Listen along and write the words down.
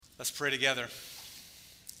Let's pray together.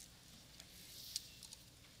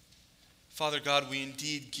 Father God, we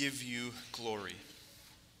indeed give you glory.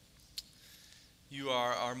 You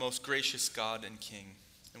are our most gracious God and King.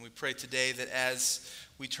 And we pray today that as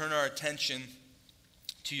we turn our attention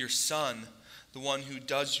to your Son, the one who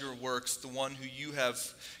does your works, the one who you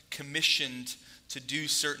have commissioned to do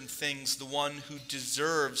certain things, the one who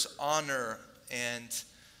deserves honor and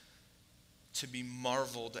to be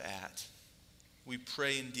marveled at, we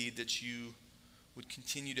pray indeed that you would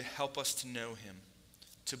continue to help us to know him,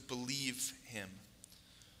 to believe him,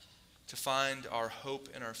 to find our hope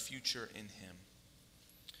and our future in him,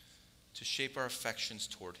 to shape our affections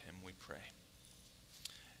toward him, we pray.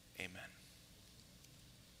 Amen.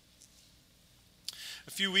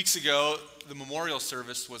 A few weeks ago, the memorial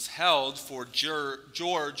service was held for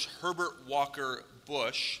George Herbert Walker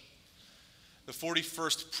Bush, the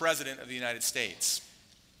 41st President of the United States.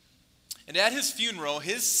 And at his funeral,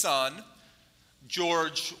 his son,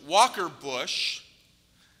 George Walker Bush,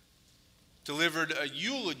 delivered a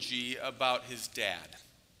eulogy about his dad.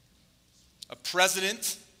 A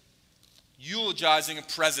president eulogizing a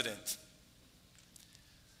president.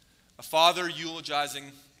 A father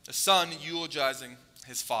eulogizing a son, eulogizing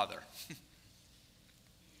his father.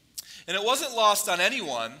 And it wasn't lost on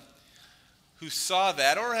anyone who saw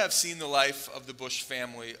that or have seen the life of the Bush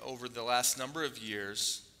family over the last number of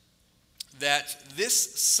years that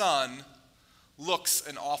this son looks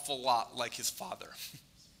an awful lot like his father.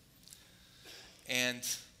 And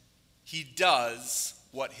he does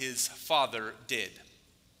what his father did.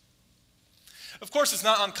 Of course, it's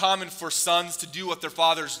not uncommon for sons to do what their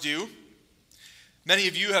fathers do. Many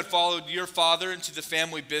of you have followed your father into the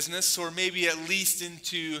family business, or maybe at least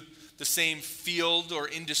into the same field or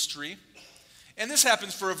industry. And this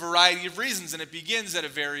happens for a variety of reasons, and it begins at a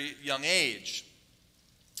very young age.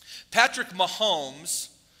 Patrick Mahomes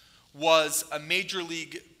was a major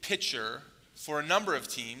league pitcher for a number of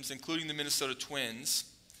teams, including the Minnesota Twins.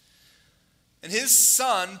 And his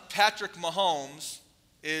son, Patrick Mahomes,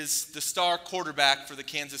 is the star quarterback for the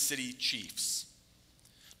Kansas City Chiefs.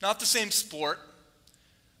 Not the same sport,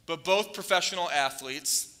 but both professional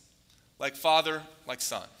athletes, like father, like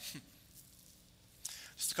son.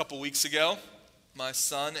 Just a couple weeks ago, my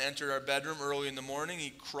son entered our bedroom early in the morning. He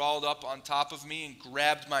crawled up on top of me and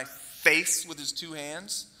grabbed my face with his two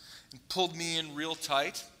hands and pulled me in real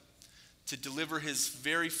tight to deliver his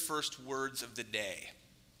very first words of the day.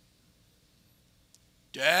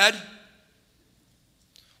 "Dad,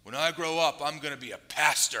 when I grow up, I'm going to be a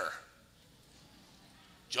pastor,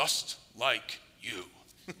 just like you."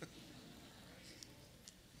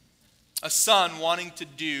 A son wanting to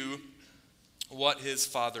do what his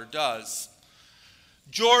father does.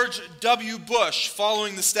 George W. Bush,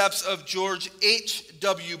 following the steps of George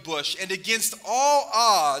H.W. Bush, and against all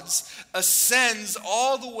odds, ascends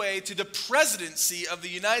all the way to the presidency of the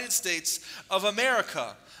United States of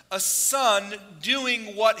America. A son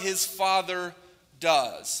doing what his father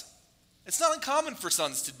does. It's not uncommon for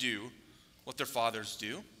sons to do what their fathers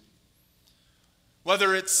do.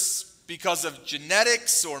 Whether it's because of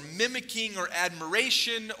genetics or mimicking or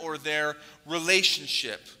admiration or their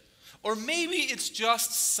relationship. Or maybe it's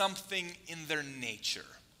just something in their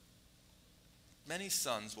nature. Many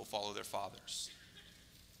sons will follow their fathers.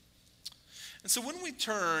 And so when we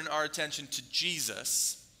turn our attention to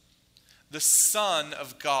Jesus, the Son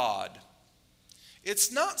of God,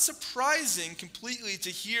 it's not surprising completely to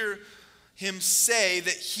hear him say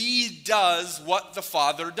that he does what the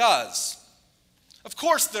Father does. Of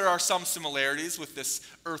course, there are some similarities with this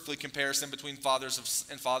earthly comparison between fathers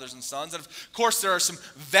and sons. And of course, there are some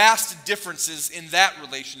vast differences in that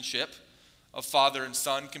relationship of father and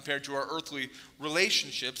son compared to our earthly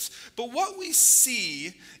relationships. But what we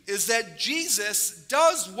see is that Jesus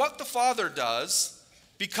does what the Father does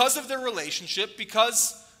because of their relationship,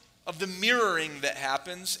 because of the mirroring that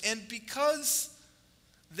happens, and because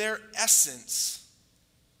their essence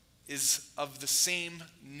is of the same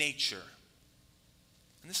nature.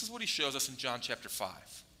 And this is what he shows us in John chapter 5.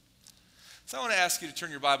 So I want to ask you to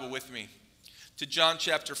turn your Bible with me to John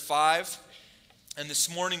chapter 5. And this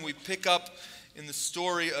morning we pick up in the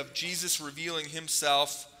story of Jesus revealing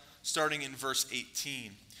himself starting in verse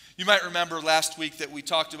 18. You might remember last week that we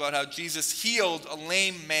talked about how Jesus healed a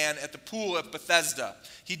lame man at the pool of Bethesda.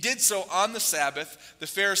 He did so on the Sabbath. The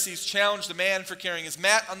Pharisees challenged the man for carrying his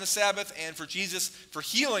mat on the Sabbath and for Jesus for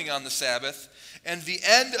healing on the Sabbath. And the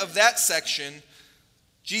end of that section,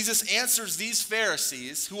 Jesus answers these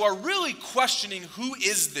Pharisees who are really questioning, who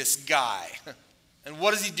is this guy and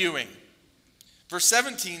what is he doing? Verse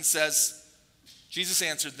 17 says, Jesus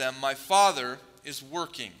answered them, "My Father is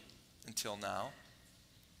working until now,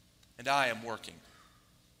 and I am working.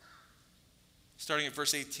 Starting at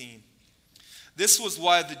verse 18. This was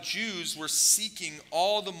why the Jews were seeking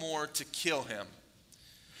all the more to kill him.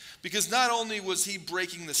 Because not only was he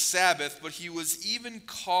breaking the Sabbath, but he was even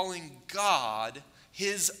calling God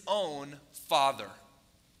his own Father,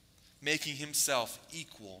 making himself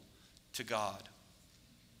equal to God.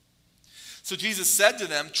 So Jesus said to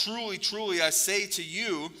them, "Truly, truly, I say to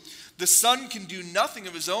you, the Son can do nothing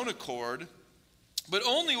of his own accord, but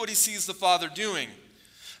only what he sees the Father doing.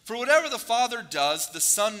 For whatever the Father does, the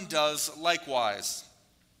Son does likewise.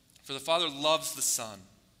 For the Father loves the Son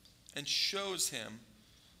and shows him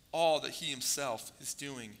all that he himself is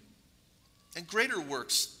doing. And greater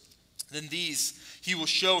works than these he will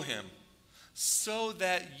show him, so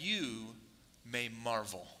that you may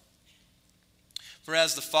marvel. For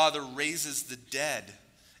as the Father raises the dead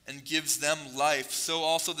and gives them life, so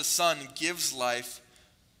also the Son gives life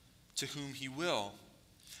to whom he will.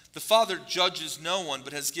 The Father judges no one,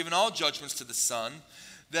 but has given all judgments to the Son,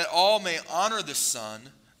 that all may honor the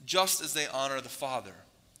Son, just as they honor the Father.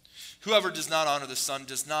 Whoever does not honor the Son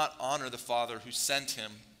does not honor the Father who sent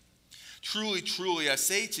him. Truly, truly, I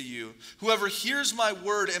say to you, whoever hears my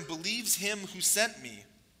word and believes him who sent me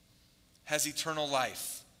has eternal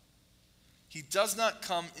life. He does not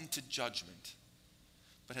come into judgment,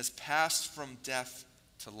 but has passed from death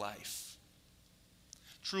to life.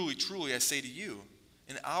 Truly, truly, I say to you,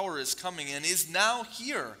 an hour is coming and is now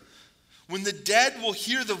here, when the dead will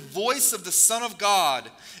hear the voice of the Son of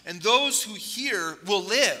God, and those who hear will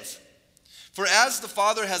live. For as the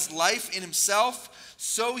Father has life in himself,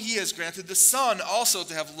 so he has granted the Son also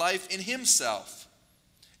to have life in himself.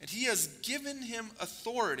 And he has given him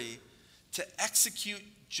authority to execute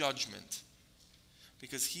judgment,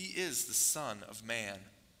 because he is the Son of Man.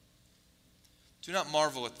 Do not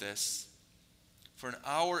marvel at this, for an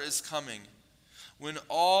hour is coming when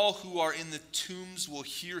all who are in the tombs will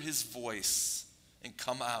hear his voice and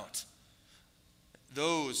come out.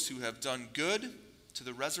 Those who have done good to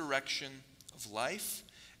the resurrection of life,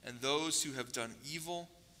 and those who have done evil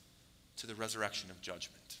to the resurrection of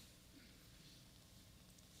judgment.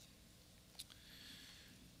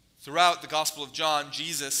 Throughout the Gospel of John,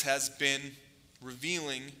 Jesus has been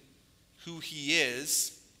revealing who he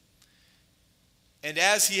is. And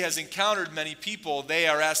as he has encountered many people, they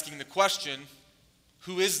are asking the question,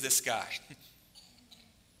 who is this guy?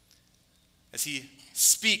 As he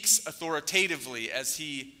speaks authoritatively, as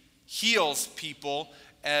he heals people,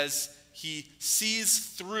 as he sees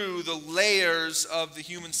through the layers of the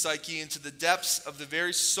human psyche into the depths of the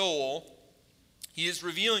very soul, he is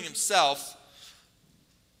revealing himself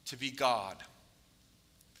to be God.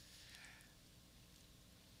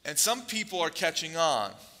 And some people are catching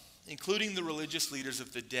on, including the religious leaders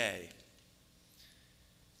of the day.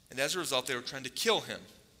 And as a result, they were trying to kill him.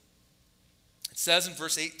 It says in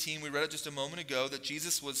verse 18, we read it just a moment ago, that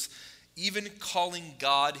Jesus was even calling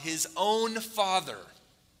God his own Father,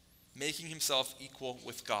 making himself equal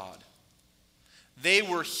with God. They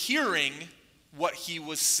were hearing what he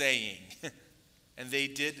was saying, and they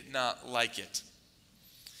did not like it.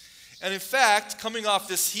 And in fact, coming off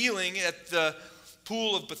this healing at the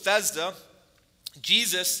pool of Bethesda,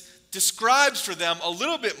 Jesus describes for them a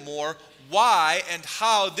little bit more why and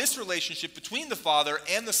how this relationship between the Father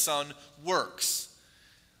and the Son works.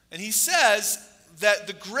 And he says that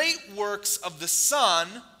the great works of the Son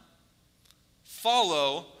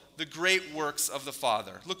follow the great works of the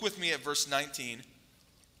Father. Look with me at verse 19.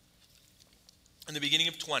 In the beginning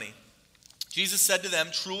of 20, Jesus said to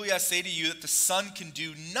them, "Truly I say to you that the Son can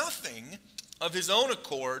do nothing of his own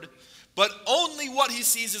accord, but only what he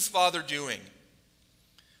sees his Father doing.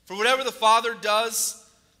 For whatever the Father does,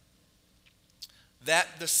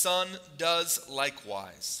 that the Son does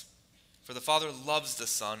likewise. For the Father loves the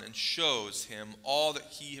Son and shows him all that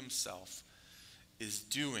he himself is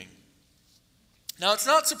doing." Now, it's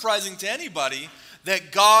not surprising to anybody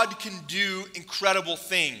that God can do incredible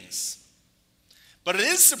things. But it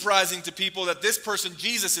is surprising to people that this person,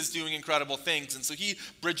 Jesus, is doing incredible things. And so he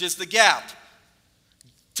bridges the gap.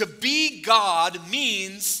 To be God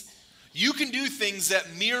means you can do things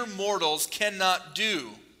that mere mortals cannot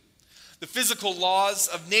do. The physical laws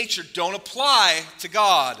of nature don't apply to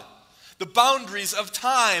God. The boundaries of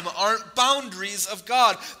time aren't boundaries of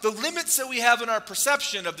God. The limits that we have in our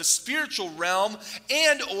perception of the spiritual realm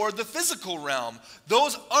and or the physical realm,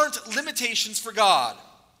 those aren't limitations for God.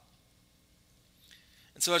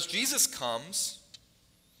 And so as Jesus comes,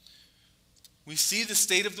 we see the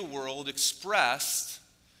state of the world expressed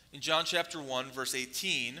in John chapter 1, verse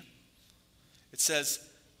 18. It says,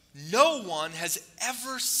 "No one has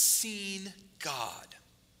ever seen God."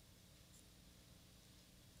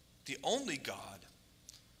 the only God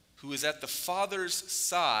who is at the Father's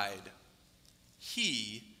side,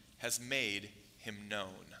 he has made him known.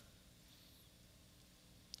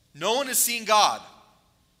 No one has seen God,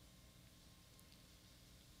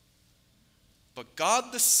 but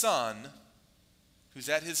God the Son, who's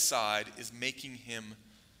at his side, is making him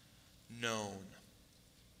known.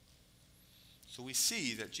 So we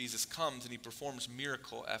see that Jesus comes and he performs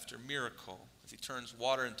miracle after miracle as he turns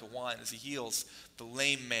water into wine, as he heals the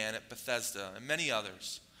lame man at Bethesda and many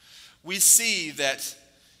others. We see that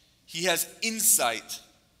he has insight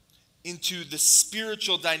into the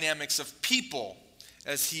spiritual dynamics of people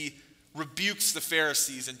as he rebukes the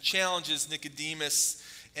Pharisees and challenges Nicodemus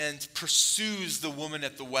and pursues the woman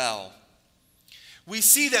at the well. We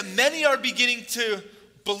see that many are beginning to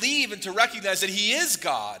believe and to recognize that he is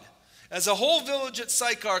God, as a whole village at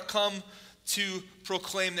Sychar come to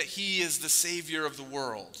proclaim that he is the Savior of the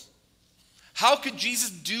world. How could Jesus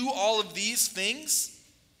do all of these things?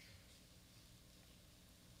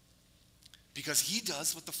 Because he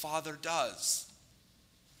does what the Father does.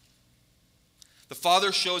 The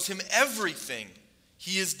Father shows him everything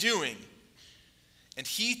he is doing, and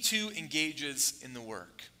he too engages in the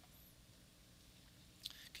work.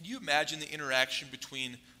 Can you imagine the interaction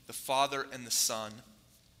between the Father and the Son?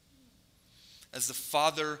 As the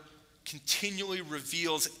Father continually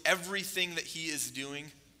reveals everything that he is doing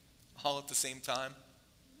all at the same time.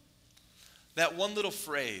 That one little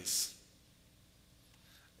phrase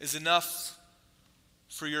is enough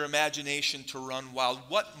for your imagination to run wild.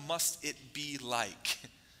 What must it be like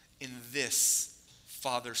in this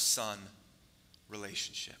Father-Son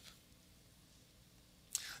relationship?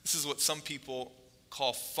 This is what some people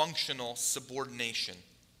call functional subordination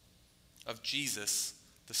of Jesus,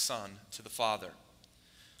 the Son, to the Father.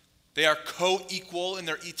 They are co-equal in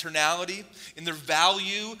their eternality, in their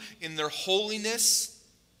value, in their holiness,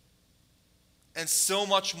 and so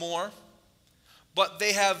much more. But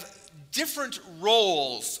they have different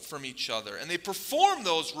roles from each other, and they perform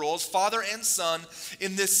those roles, Father and Son,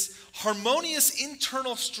 in this harmonious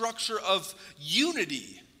internal structure of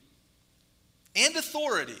unity and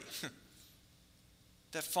authority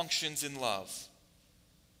that functions in love.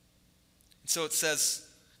 And so it says,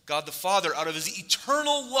 God the Father, out of his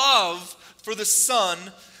eternal love for the Son,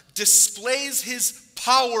 displays his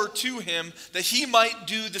power to him that he might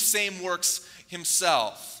do the same works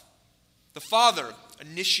himself. The Father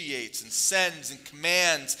initiates and sends and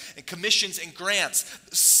commands and commissions and grants.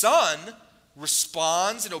 The Son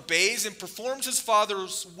responds and obeys and performs his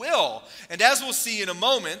Father's will. And as we'll see in a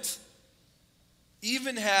moment,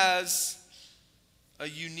 even has a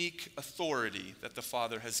unique authority that the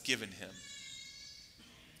Father has given him.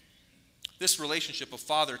 This relationship of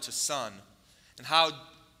Father to Son and how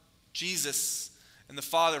Jesus and the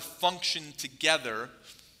Father function together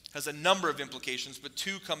has a number of implications, but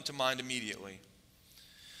two come to mind immediately.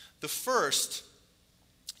 The first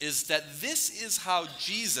is that this is how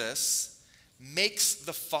Jesus makes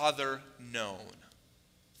the Father known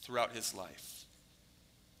throughout his life.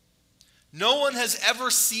 No one has ever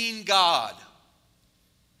seen God,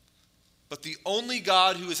 but the only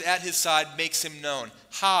God who is at his side makes him known.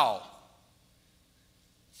 How?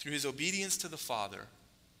 Through his obedience to the Father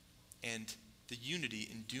and the unity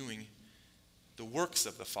in doing the works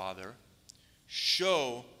of the Father,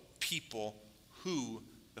 show people who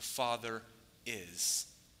the Father is.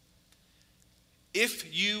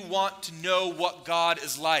 If you want to know what God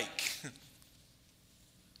is like,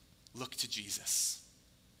 look to Jesus.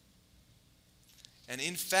 And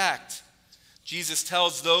in fact, Jesus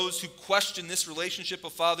tells those who question this relationship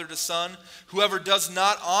of Father to Son, whoever does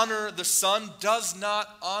not honor the Son does not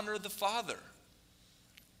honor the Father.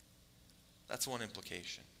 That's one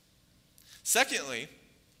implication. Secondly,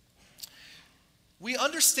 we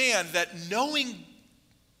understand that knowing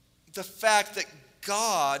the fact that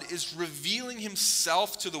God is revealing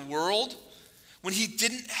himself to the world when he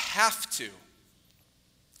didn't have to,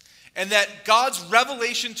 and that God's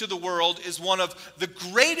revelation to the world is one of the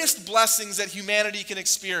greatest blessings that humanity can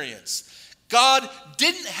experience. God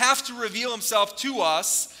didn't have to reveal himself to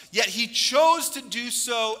us, yet he chose to do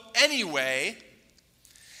so anyway.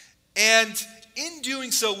 And in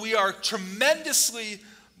doing so, we are tremendously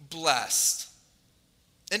blessed.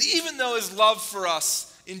 And even though his love for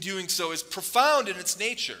us in doing so is profound in its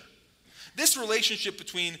nature, this relationship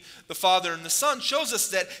between the Father and the Son shows us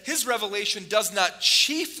that his revelation does not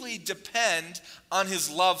chiefly depend on his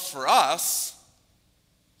love for us.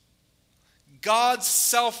 God's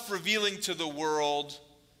self-revealing to the world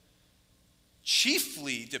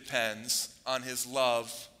chiefly depends on his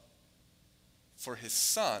love for his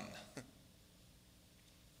Son.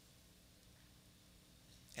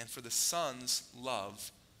 and for the Son's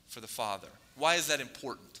love for the Father. Why is that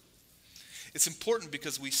important? It's important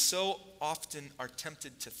because we so often are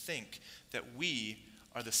tempted to think that we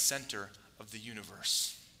are the center of the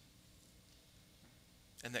universe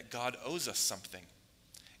and that God owes us something.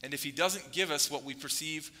 And if he doesn't give us what we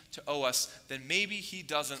perceive to owe us, then maybe he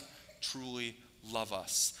doesn't truly love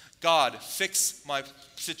us. God, fix my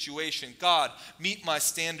situation. God, meet my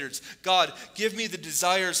standards. God, give me the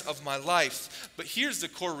desires of my life. But here's the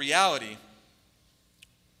core reality.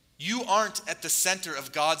 You aren't at the center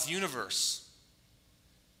of God's universe.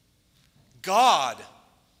 God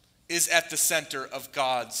is at the center of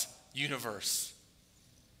God's universe.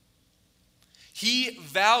 He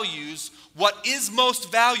values what is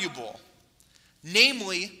most valuable,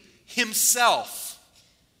 namely himself.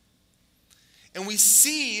 And we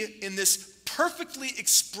see in this perfectly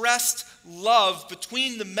expressed love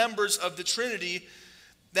between the members of the Trinity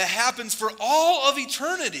that happens for all of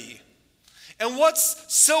eternity. And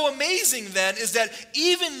what's so amazing then is that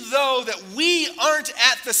even though that we aren't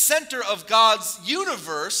at the center of God's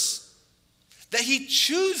universe, that he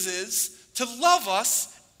chooses to love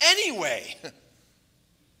us anyway.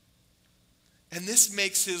 And this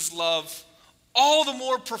makes his love all the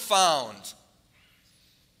more profound.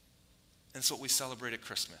 And it's what we celebrate at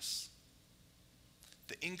Christmas.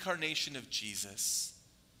 The incarnation of Jesus,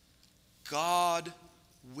 God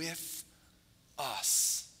with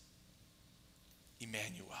us,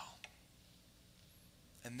 Emmanuel.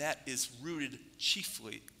 And that is rooted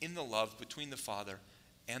chiefly in the love between the Father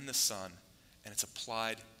and the Son, and it's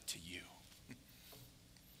applied to you.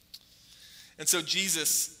 And so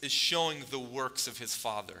Jesus is showing the works of his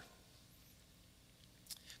Father.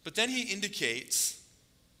 But then he indicates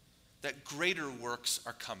that greater works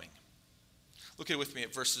are coming. Look at it with me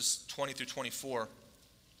at verses 20 through 24.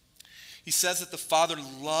 He says that the Father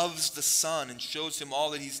loves the Son and shows him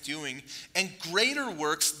all that he's doing, and greater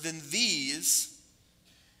works than these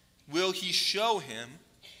will he show him,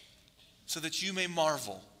 so that you may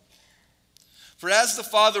marvel. For as the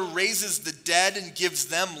Father raises the dead and gives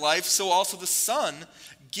them life, so also the Son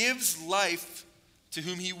gives life to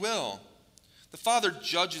whom he will. The Father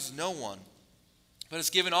judges no one, but has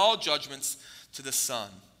given all judgments to the Son,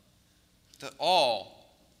 that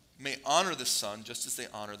all may honor the Son just as they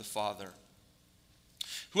honor the Father.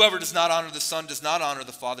 Whoever does not honor the Son does not honor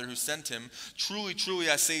the Father who sent him. Truly, truly,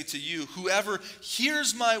 I say to you, whoever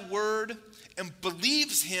hears my word and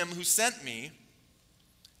believes him who sent me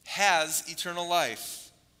has eternal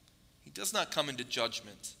life. He does not come into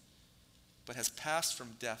judgment, but has passed from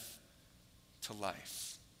death to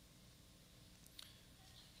life.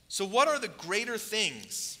 So what are the greater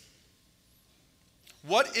things?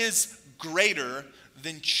 What is greater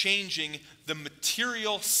than changing the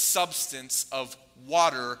material substance of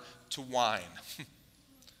water to wine?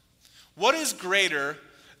 What is greater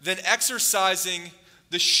than exercising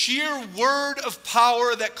the sheer word of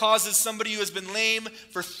power that causes somebody who has been lame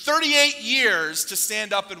for 38 years to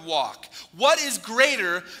stand up and walk? What is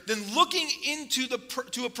greater than looking into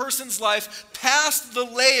to a person's life past the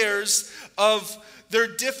layers of their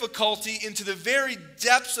difficulty into the very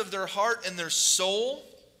depths of their heart and their soul?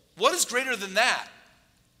 What is greater than that?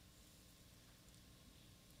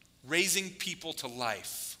 Raising people to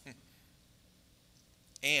life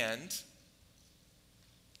and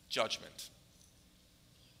judgment.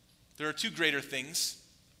 There are two greater things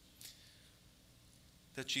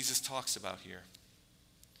that Jesus talks about here,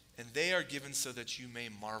 and they are given so that you may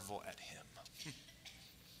marvel at him.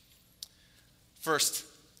 First,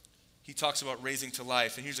 he talks about raising to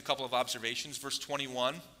life, and here's a couple of observations. Verse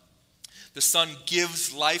 21, the Son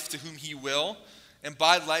gives life to whom he will. And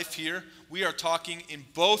by life here, we are talking in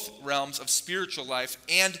both realms of spiritual life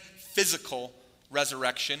and physical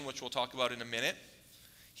resurrection, which we'll talk about in a minute.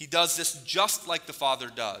 He does this just like the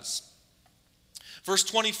Father does. Verse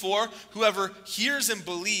 24, whoever hears and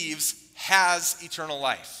believes has eternal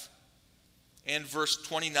life. And verse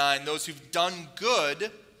 29, those who've done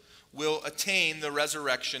good will attain the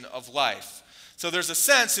resurrection of life. So there's a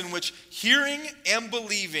sense in which hearing and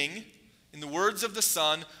believing in the words of the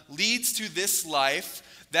Son leads to this life.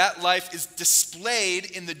 That life is displayed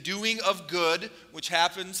in the doing of good, which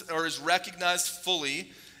happens or is recognized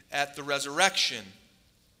fully at the resurrection.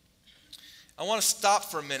 I want to stop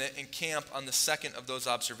for a minute and camp on the second of those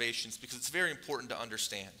observations because it's very important to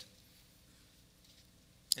understand.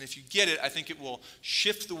 And if you get it, I think it will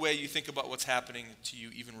shift the way you think about what's happening to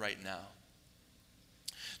you even right now.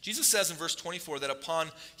 Jesus says in verse 24 that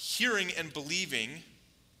upon hearing and believing,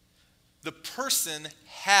 the person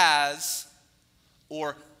has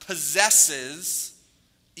or possesses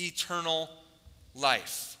eternal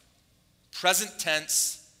life. Present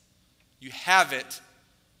tense, You have it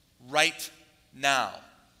right now.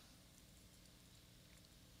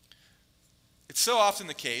 It's so often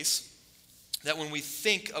the case that when we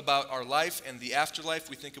think about our life and the afterlife,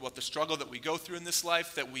 we think about the struggle that we go through in this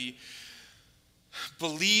life, that we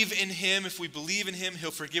believe in him. If we believe in him,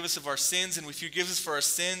 he'll forgive us of our sins. And if he forgives us for our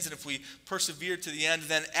sins, and if we persevere to the end,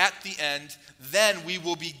 then at the end, then we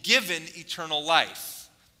will be given eternal life,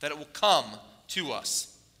 that it will come to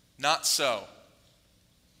us. Not so.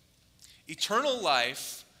 Eternal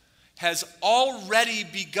life has already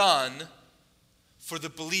begun for the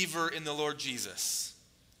believer in the Lord Jesus.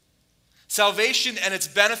 Salvation and its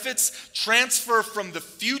benefits transfer from the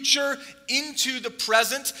future into the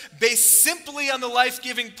present based simply on the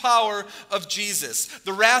life-giving power of Jesus.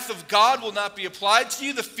 The wrath of God will not be applied to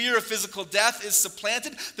you. The fear of physical death is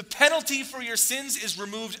supplanted. The penalty for your sins is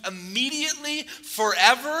removed immediately,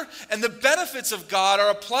 forever. And the benefits of God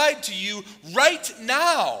are applied to you right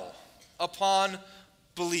now upon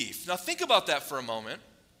belief. Now think about that for a moment.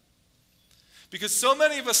 Because so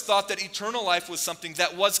many of us thought that eternal life was something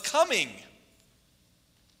that was coming.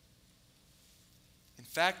 In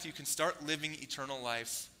fact, you can start living eternal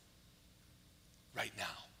life right now.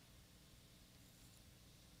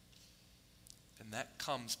 And that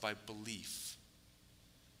comes by belief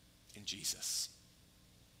in Jesus.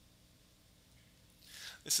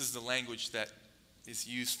 This is the language that is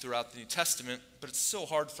used throughout the New Testament, but it's so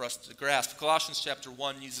hard for us to grasp. Colossians chapter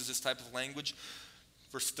 1 uses this type of language.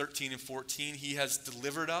 Verse 13 and 14, he has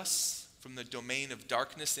delivered us from the domain of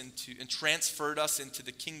darkness and transferred us into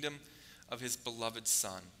the kingdom of his beloved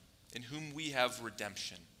Son, in whom we have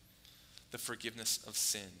redemption, the forgiveness of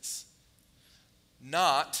sins.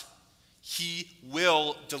 Not he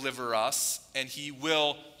will deliver us and he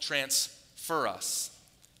will transfer us.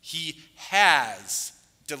 He has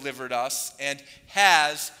delivered us and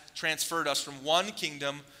has transferred us from one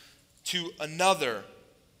kingdom to another.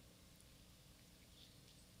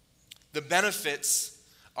 The benefits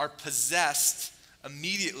are possessed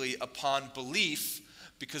immediately upon belief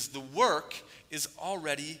because the work is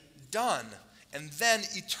already done. And then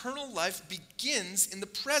eternal life begins in the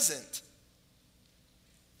present.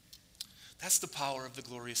 That's the power of the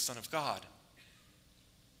glorious Son of God.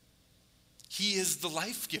 He is the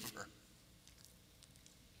life giver.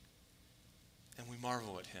 And we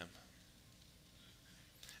marvel at him.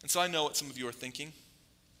 And so I know what some of you are thinking.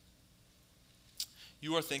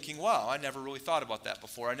 You are thinking, wow, I never really thought about that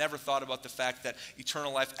before. I never thought about the fact that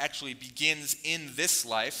eternal life actually begins in this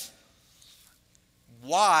life.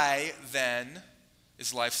 Why, then,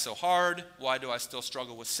 is life so hard? Why do I still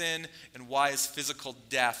struggle with sin? And why is physical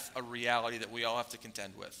death a reality that we all have to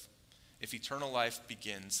contend with if eternal life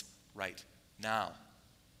begins right now?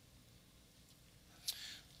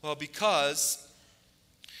 Well, because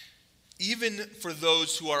even for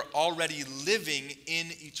those who are already living in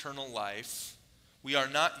eternal life, we are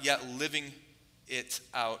not yet living it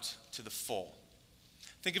out to the full.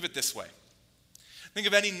 Think of it this way. Think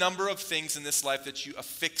of any number of things in this life that you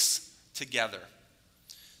affix together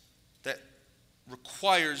that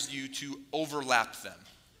requires you to overlap them.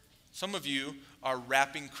 Some of you are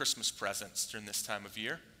wrapping Christmas presents during this time of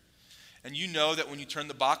year. And you know that when you turn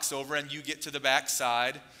the box over and you get to the back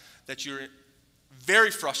side, that you're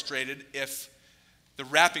very frustrated if the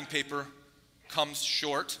wrapping paper comes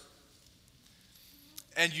short.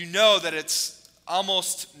 And you know that it's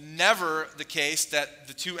almost never the case that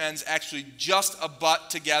the two ends actually just abut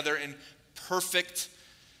together in perfect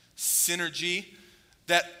synergy,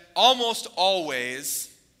 that almost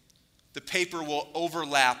always the paper will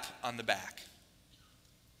overlap on the back.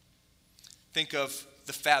 Think of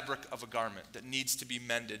the fabric of a garment that needs to be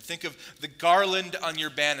mended. Think of the garland on your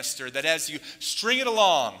banister, that as you string it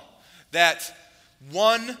along, that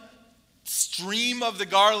one stream of the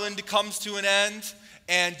garland comes to an end,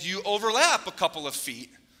 and you overlap a couple of feet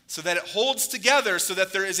so that it holds together, so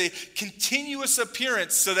that there is a continuous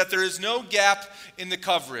appearance, so that there is no gap in the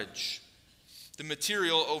coverage. The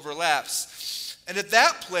material overlaps. And at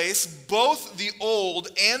that place, both the old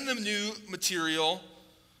and the new material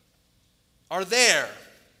are there.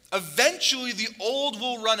 Eventually, the old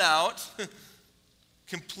will run out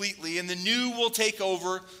completely, and the new will take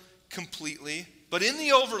over completely. But in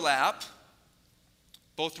the overlap,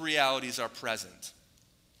 both realities are present.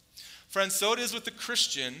 Friends, so it is with the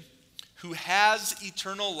Christian who has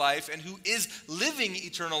eternal life and who is living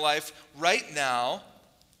eternal life right now,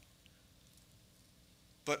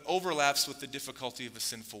 but overlaps with the difficulty of a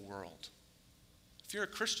sinful world. If you're a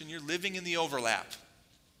Christian, you're living in the overlap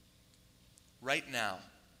right now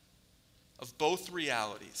of both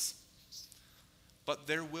realities. But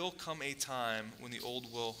there will come a time when the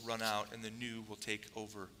old will run out and the new will take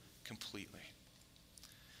over completely.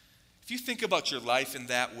 If you think about your life in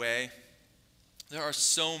that way, there are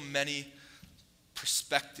so many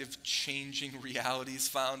perspective-changing realities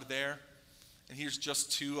found there. And here's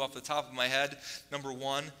just two off the top of my head. Number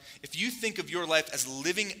one, if you think of your life as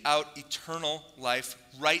living out eternal life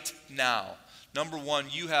right now, number one,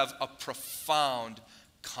 you have a profound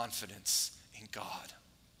confidence in God.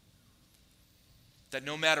 That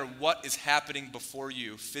no matter what is happening before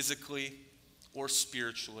you, physically or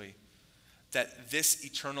spiritually, that this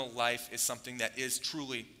eternal life is something that is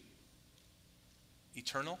truly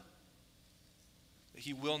eternal. That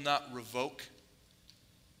He will not revoke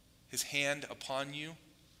His hand upon you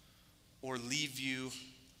or leave you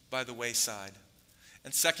by the wayside.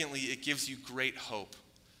 And secondly, it gives you great hope.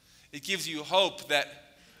 It gives you hope that,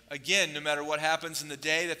 again, no matter what happens in the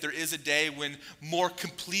day, that there is a day when more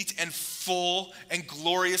complete and full and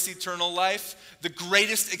glorious eternal life, the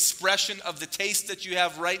greatest expression of the taste that you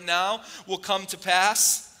have right now, will come to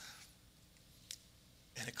pass.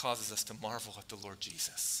 And it causes us to marvel at the Lord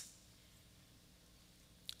Jesus.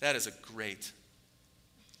 That is a great,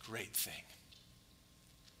 great thing.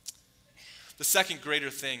 The second greater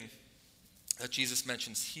thing that Jesus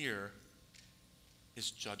mentions here is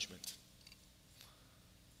judgment.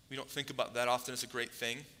 We don't think about that often as a great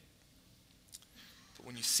thing, but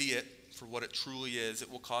when you see it for what it truly is,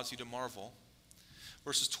 it will cause you to marvel.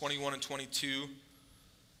 Verses 21 and 22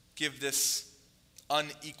 give this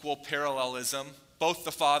unequal parallelism. Both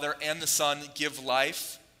the Father and the Son give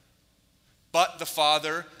life, but the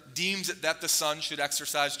Father deems it that the Son should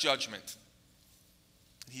exercise judgment.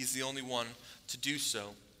 He's the only one to do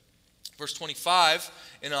so. Verse 25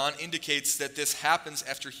 and on indicates that this happens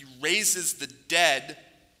after He raises the dead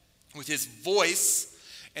with His voice,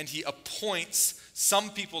 and He appoints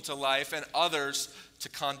some people to life and others to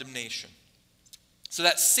condemnation. So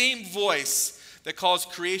that same voice that calls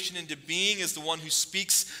creation into being is the one who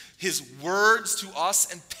speaks His words to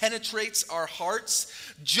us and penetrates our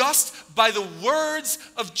hearts. Just by the words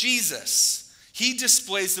of Jesus, He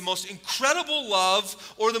displays the most incredible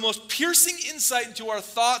love or the most piercing insight into our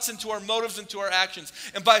thoughts, into our motives, into our actions.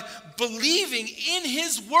 And by believing in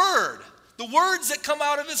His word, the words that come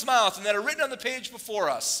out of His mouth and that are written on the page before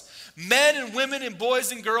us, men and women and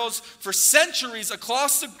boys and girls for centuries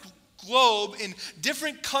across the globe in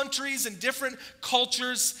different countries and different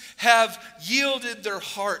cultures have yielded their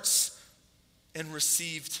hearts and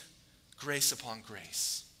received grace upon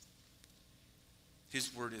grace.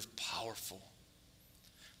 His word is powerful.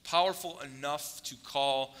 Powerful enough to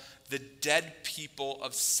call the dead people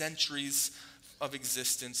of centuries of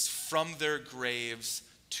existence from their graves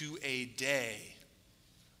to a day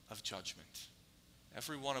of judgment.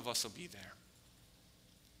 Every one of us will be there.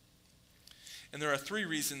 And there are three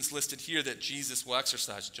reasons listed here that Jesus will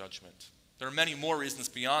exercise judgment. There are many more reasons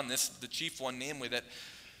beyond this. The chief one, namely, that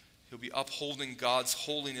He'll be upholding God's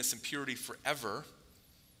holiness and purity forever.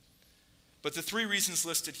 But the three reasons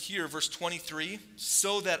listed here, verse 23,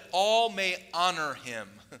 so that all may honor Him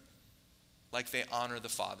like they honor the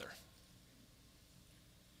Father.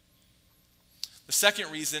 The second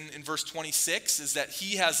reason in verse 26 is that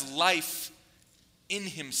He has life in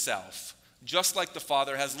Himself, just like the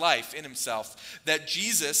Father has life in Himself. That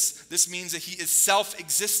Jesus, this means that He is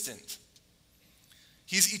self-existent.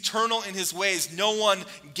 He's eternal in His ways. No one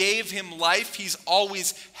gave Him life. He's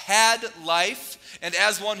always had life. And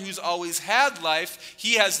as one who's always had life,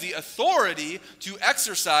 He has the authority to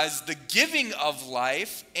exercise the giving of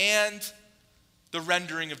life and the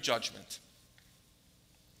rendering of judgment.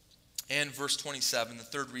 And verse 27, the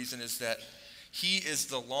third reason is that He is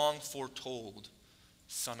the long foretold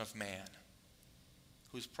Son of Man,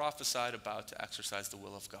 who is prophesied about to exercise the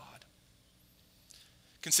will of God.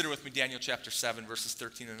 Consider with me Daniel chapter 7, verses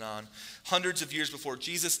 13 and on. Hundreds of years before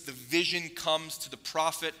Jesus, the vision comes to the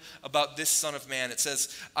prophet about this Son of Man. It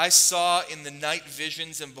says, I saw in the night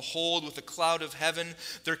visions, and behold, with a cloud of heaven,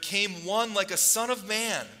 there came one like a son of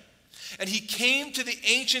man. And he came to the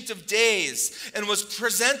Ancient of Days and was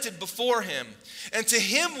presented before him. And to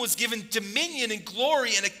him was given dominion and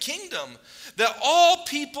glory and a kingdom, that all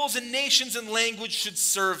peoples and nations and languages should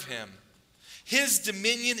serve him. His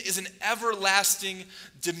dominion is an everlasting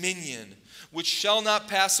dominion, which shall not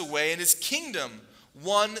pass away, and his kingdom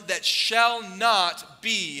one that shall not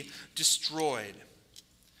be destroyed.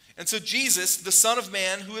 And so Jesus, the Son of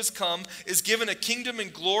Man who has come, is given a kingdom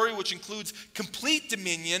and glory which includes complete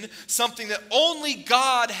dominion, something that only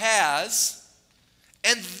God has.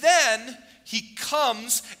 And then he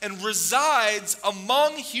comes and resides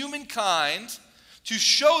among humankind to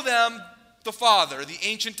show them the Father, the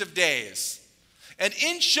Ancient of Days. And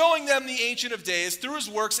in showing them the Ancient of Days, through his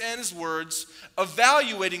works and his words,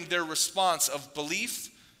 evaluating their response of belief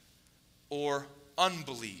or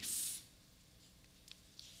unbelief.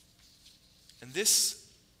 And this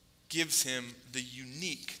gives him the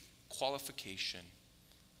unique qualification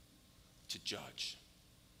to judge.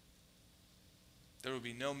 There will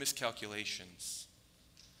be no miscalculations,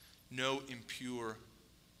 no impure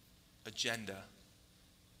agenda,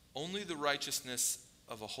 only the righteousness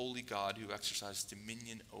of a holy God who exercises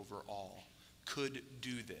dominion over all could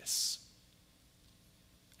do this.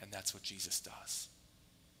 And that's what Jesus does.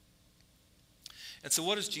 And so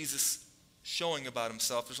what is Jesus showing about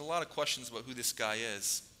himself? There's a lot of questions about who this guy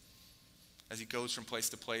is as he goes from place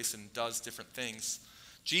to place and does different things.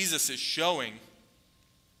 Jesus is showing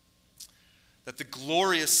that the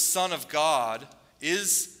glorious Son of God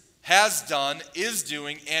has done, is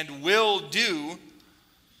doing, and will do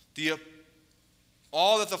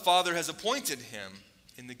all that the Father has appointed him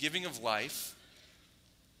in the giving of life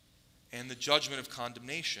and the judgment of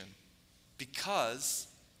condemnation, because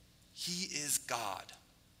he is God.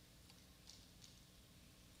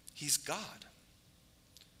 He's God.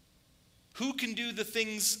 Who can do the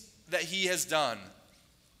things that he has done?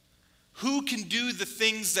 Who can do the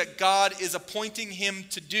things that God is appointing him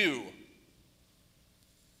to do?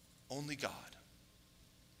 Only God.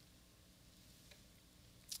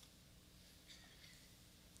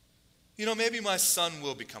 You know, maybe my son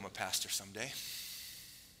will become a pastor someday.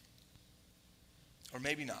 Or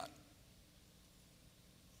maybe not.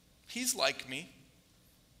 He's like me,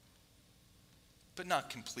 but not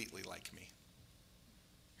completely like me.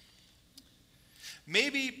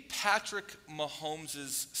 Maybe Patrick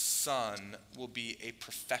Mahomes' son will be a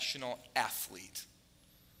professional athlete,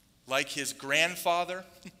 like his grandfather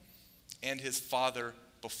and his father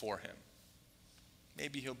before him.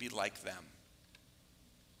 Maybe he'll be like them,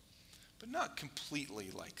 but not completely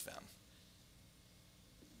like them.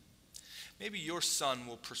 Maybe your son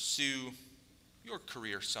will pursue your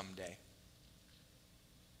career someday.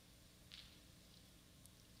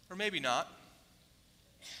 Or maybe not.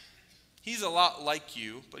 He's a lot like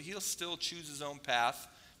you, but he'll still choose his own path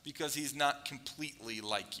because he's not completely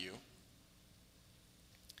like you.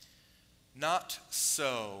 Not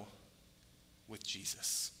so with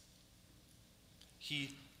Jesus.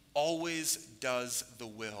 He always does the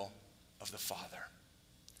will of the Father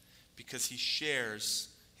because he shares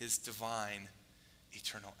his divine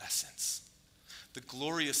eternal essence. The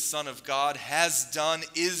glorious Son of God has done,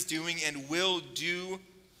 is doing, and will do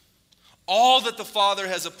all that the Father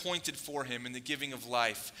has appointed for him in the giving of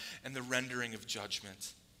life and the rendering of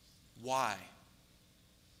judgment. Why?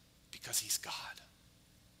 Because he's God.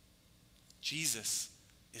 Jesus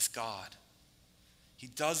is God. He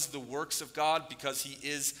does the works of God because he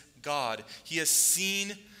is God. He has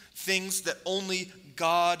seen things that only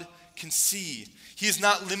God can see. He is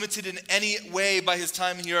not limited in any way by his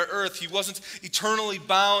time here on earth. He wasn't eternally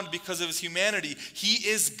bound because of his humanity. He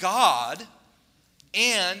is God,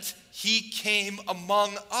 and he came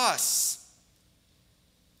among us.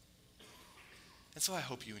 And so I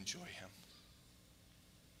hope you enjoy him.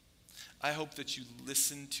 I hope that you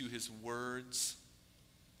listen to his words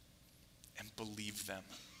and believe them.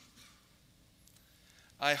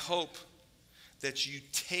 I hope that you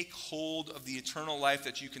take hold of the eternal life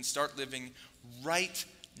that you can start living right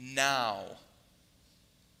now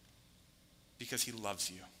because he loves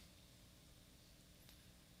you.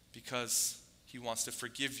 Because he wants to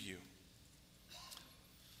forgive you.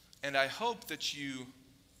 And I hope that you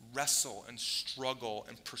wrestle and struggle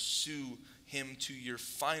and pursue him to your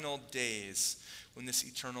final days when this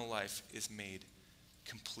eternal life is made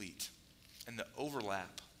complete and the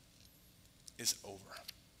overlap is over.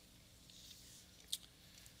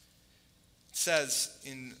 It says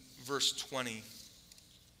in verse 20,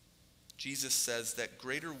 Jesus says that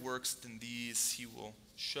greater works than these he will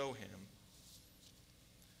show him,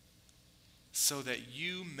 so that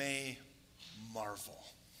you may marvel.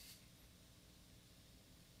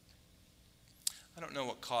 I don't know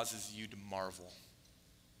what causes you to marvel.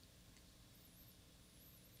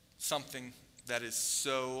 Something that is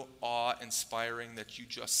so awe-inspiring that you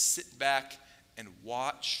just sit back and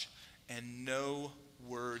watch, and no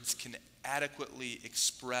words can adequately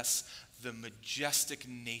express the majestic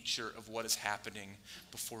nature of what is happening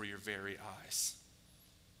before your very eyes.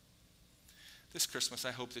 This Christmas,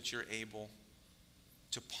 I hope that you're able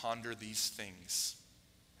to ponder these things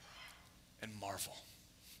and marvel.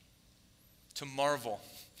 To marvel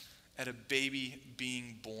at a baby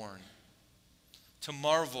being born. To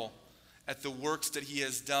marvel at the works that he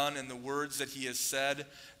has done and the words that he has said.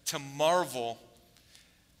 To marvel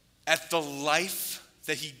at the life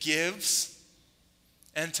that he gives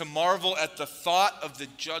and to marvel at the thought of the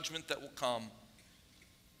judgment that will come.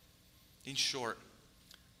 In short,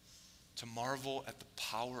 to marvel at the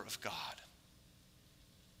power of God.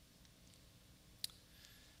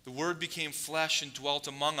 The Word became flesh and dwelt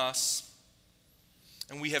among us,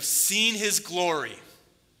 and we have seen his glory.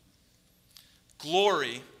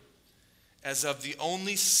 Glory as of the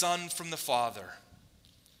only Son from the Father,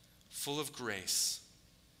 full of grace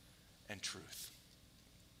and truth.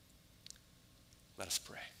 Let us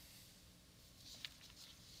pray.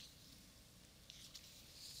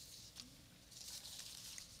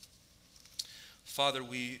 Father,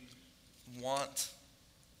 we want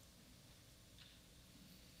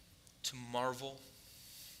to marvel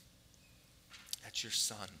at your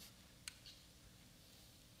Son,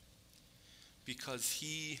 because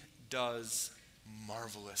he does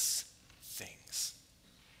marvelous things.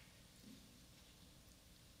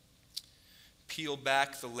 Peel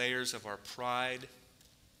back the layers of our pride,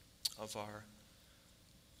 of our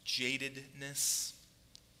jadedness,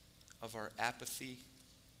 of our apathy,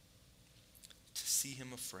 to see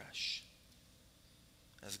him afresh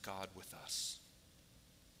as God with us.